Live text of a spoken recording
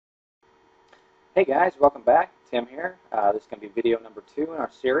Hey guys, welcome back. Tim here. This is going to be video number 2 in our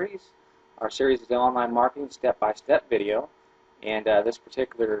series. Our series is the online marketing step-by-step video, and this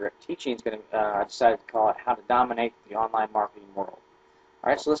particular teaching is going to, I decided to call it How to Dominate the Online Marketing World.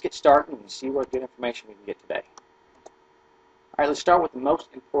 Alright, so let's get started and see what good information we can get today. Alright, let's start with the most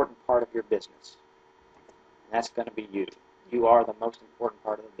important part of your business, and that's going to be you. You are the most important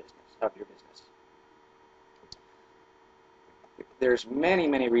part of the business, of your business. There's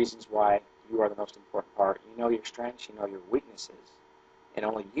many reasons why you are the most important part. You know your strengths, you know your weaknesses, and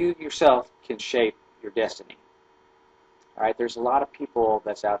only you yourself can shape your destiny. All right, there's a lot of people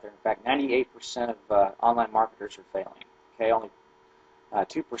that's out there. In fact, 98% of online marketers are failing. Okay, only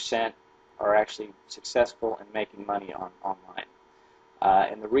 2% are actually successful in making money online.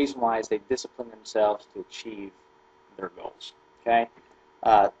 And the reason why is they discipline themselves to achieve their goals. Okay,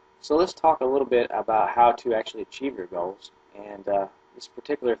 so let's talk a little bit about how to actually achieve your goals. And this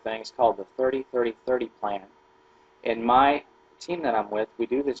particular thing is called the 30-30-30 plan. In my team that I'm with, we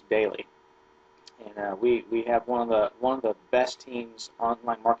do this daily, and we have one of the best teams,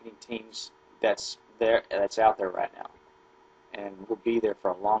 online marketing teams that's out there right now, and will be there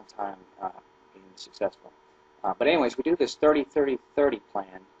for a long time being successful. But anyways, we do this 30-30-30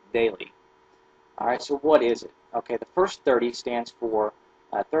 plan daily. All right, so what is it? Okay, the first 30 stands for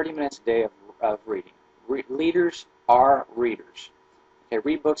 30 minutes a day of reading. Leaders are readers. Okay,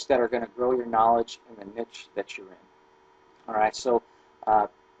 read books that are going to grow your knowledge in the niche that you're in. All right, so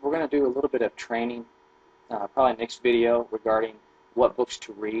we're going to do a little bit of training, probably next video, regarding what books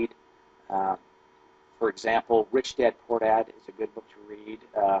to read. For example, Rich Dad Poor Dad is a good book to read.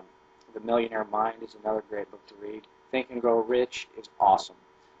 The Millionaire Mind is another great book to read. Think and Grow Rich is awesome.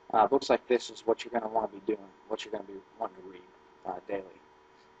 Books like this is what you're going to want to be doing, what you're going to be wanting to read daily.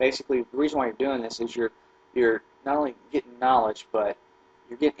 Basically, the reason why you're doing this is you're not only getting knowledge, but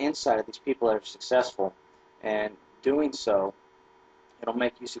you're getting insight of these people that are successful, and doing so, it'll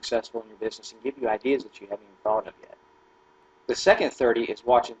make you successful in your business and give you ideas that you haven't even thought of yet. The second 30 is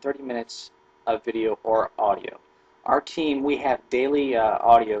watching 30 minutes of video or audio. Our team, we have daily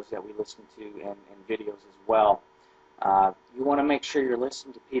audios that we listen to and videos as well. You want to make sure you're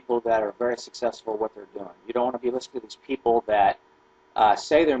listening to people that are very successful at what they're doing. You don't want to be listening to these people that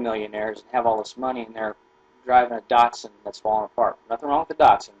say they're millionaires and have all this money and they're driving a Datsun that's falling apart. Nothing wrong with the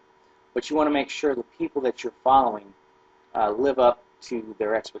Datsun, but you want to make sure the people that you're following live up to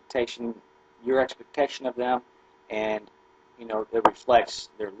their expectation, your expectation of them, and you know it reflects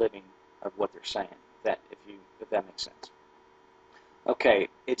their living of what they're saying. If that makes sense. Okay,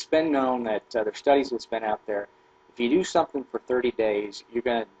 it's been known that there's studies that's been out there. If you do something for 30 days, you're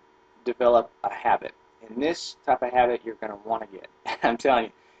going to develop a habit. And this type of habit you're going to want to get. I'm telling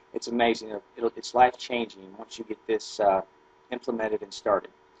you, it's amazing. It's life-changing once you get this implemented and started.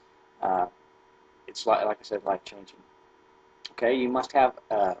 It's like I said, life-changing. Okay, you must have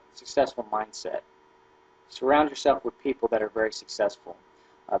a successful mindset. Surround yourself with people that are very successful.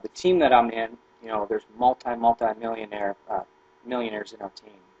 The team that I'm in, you know, there's multi-millionaire millionaires in our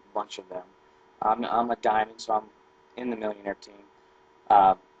team, a bunch of them. I'm a diamond, so I'm in the millionaire team.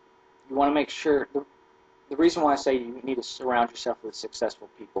 You want to make sure. The reason why I say you need to surround yourself with successful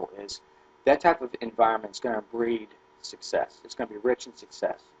people is that type of environment is going to breed success. It's going to be rich in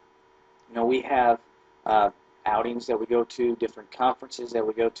success. You know, we have outings that we go to, different conferences that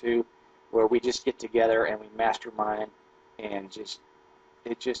we go to, where we just get together and we mastermind, and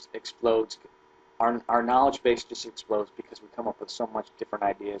it just explodes. Our knowledge base just explodes because we come up with so much different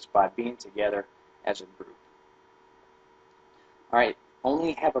ideas by being together as a group. All right,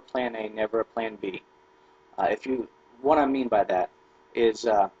 only have a plan A, never a plan B. What I mean by that is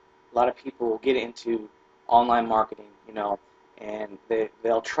a lot of people will get into online marketing, you know, and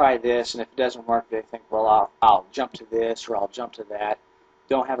they'll try this, and if it doesn't work, they think, well, I'll jump to this or I'll jump to that.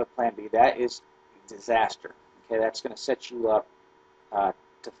 Don't have a plan B. That is disaster. Okay, that's going to set you up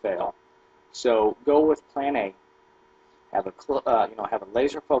to fail. So go with plan A. Have a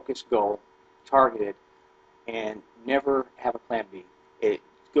laser-focused goal, targeted, and never have a plan B.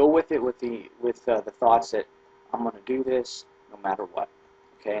 Go with it with the thoughts that I'm going to do this no matter what.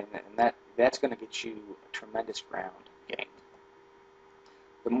 Okay, and that's going to get you a tremendous ground gained.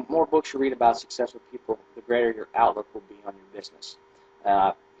 The more books you read about successful people, the greater your outlook will be on your business.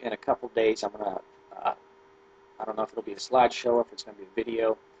 In a couple days, I'm going to, I don't know if it'll be a slideshow or if it's going to be a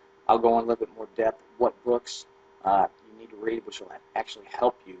video. I'll go in a little bit more depth what books you need to read, which will actually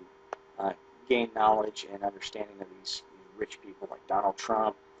help you gain knowledge and understanding of these rich people like Donald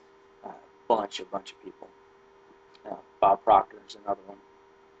Trump, a bunch of people. Bob Proctor is another one.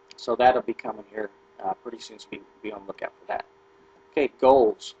 So that'll be coming here pretty soon, so be on the lookout for that. Okay,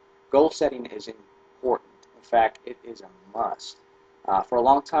 goals. goal setting is important. In fact, it is a must. For a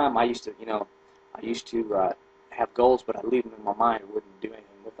long time, I used to, have goals, but I leave them in my mind and wouldn't do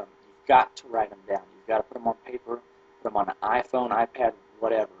anything with them. You've got to write them down. You've got to put them on paper, put them on an iPhone, iPad,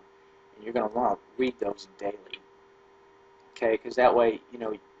 whatever, and you're going to want to read those daily. Okay, because that way,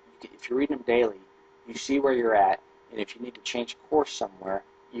 if you're reading them daily, you see where you're at, and if you need to change course somewhere,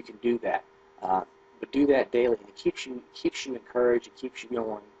 you can do that. But do that daily, and it keeps you encouraged. It keeps you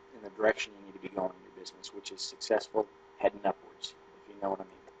going in the direction you need to be going in your business, which is successful, heading upwards, if you know what I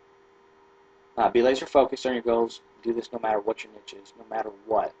mean. Be laser focused on your goals. Do this no matter what your niche is, no matter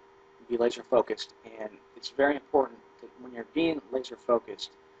what. Be laser focused, and it's very important that when you're being laser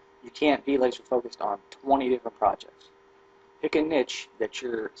focused, you can't be laser focused on 20 different projects. Pick a niche that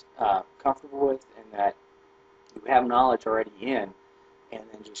you're comfortable with and that you have knowledge already in, and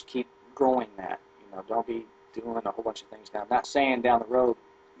then just keep growing that. Don't be doing a whole bunch of things now. I'm not saying down the road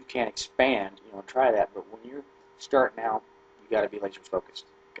you can't expand, try that, but when you're starting out, you got to be laser focused.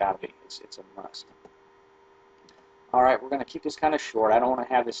 Got to be. It's a must. All right, we're going to keep this kind of short. I don't want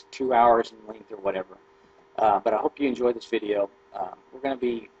to have this 2 hours in length or whatever, but I hope you enjoyed this video. We're going to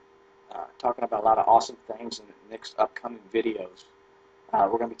be talking about a lot of awesome things in the next upcoming videos. We're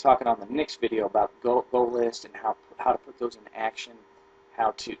going to be talking on the next video about goal lists and how to put those into action,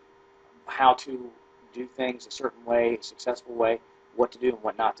 how to do things a certain way, a successful way, what to do and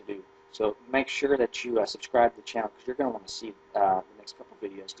what not to do. So make sure that you subscribe to the channel, because you're going to want to see the next couple of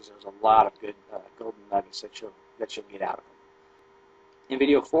videos, because there's a lot of good golden nuggets that you'll get out of them. In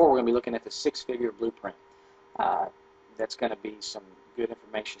video 4, we're going to be looking at the 6-figure blueprint. That's going to be some good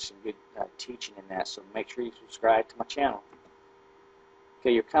information, some good teaching in that, so make sure you subscribe to my channel.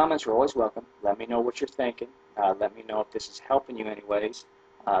 Okay, your comments are always welcome. Let me know what you're thinking. Let me know if this is helping you anyways.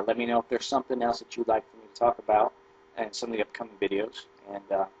 Let me know if there's something else that you'd like for me to talk about in some of the upcoming videos, and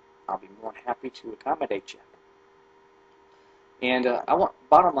I'll be more than happy to accommodate you. And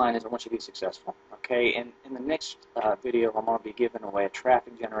bottom line is I want you to be successful. Okay, and in the next video, I'm going to be giving away a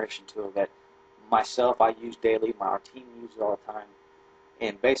traffic generation tool that myself, I use daily, our team uses all the time.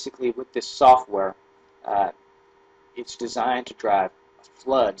 And basically with this software, it's designed to drive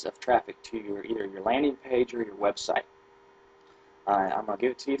floods of traffic to either your landing page or your website. I'm going to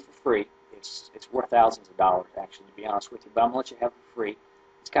give it to you for free. It's worth thousands of dollars, actually, to be honest with you, but I'm going to let you have it for free.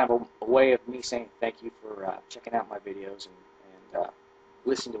 It's kind of a way of me saying thank you for checking out my videos and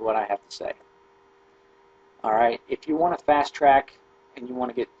listening to what I have to say. All right, if you want to fast track and you want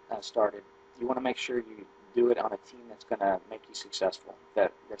to get started, you want to make sure you do it on a team that's going to make you successful,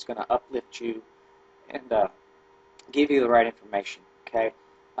 that's going to uplift you and give you the right information. Okay,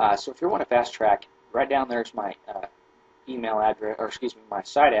 so if you want to fast track, right down there's my email address, or excuse me, my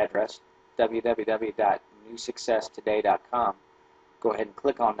site address, www.newsuccesstoday.com. Go ahead and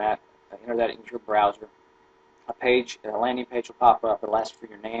click on that, enter that into your browser. A landing page will pop up. It'll ask for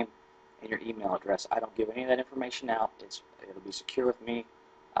your name and your email address. I don't give any of that information out. It'll be secure with me.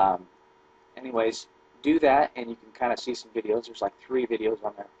 Anyways, do that, and you can kind of see some videos. There's like 3 videos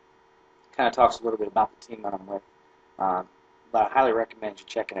on there. Kind of talks a little bit about the team that I'm with. But I highly recommend you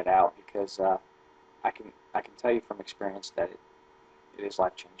checking it out, because I can tell you from experience that it is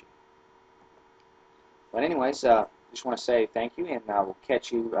life-changing. But anyways, just want to say thank you, and we'll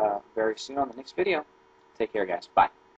catch you very soon on the next video. Take care, guys. Bye.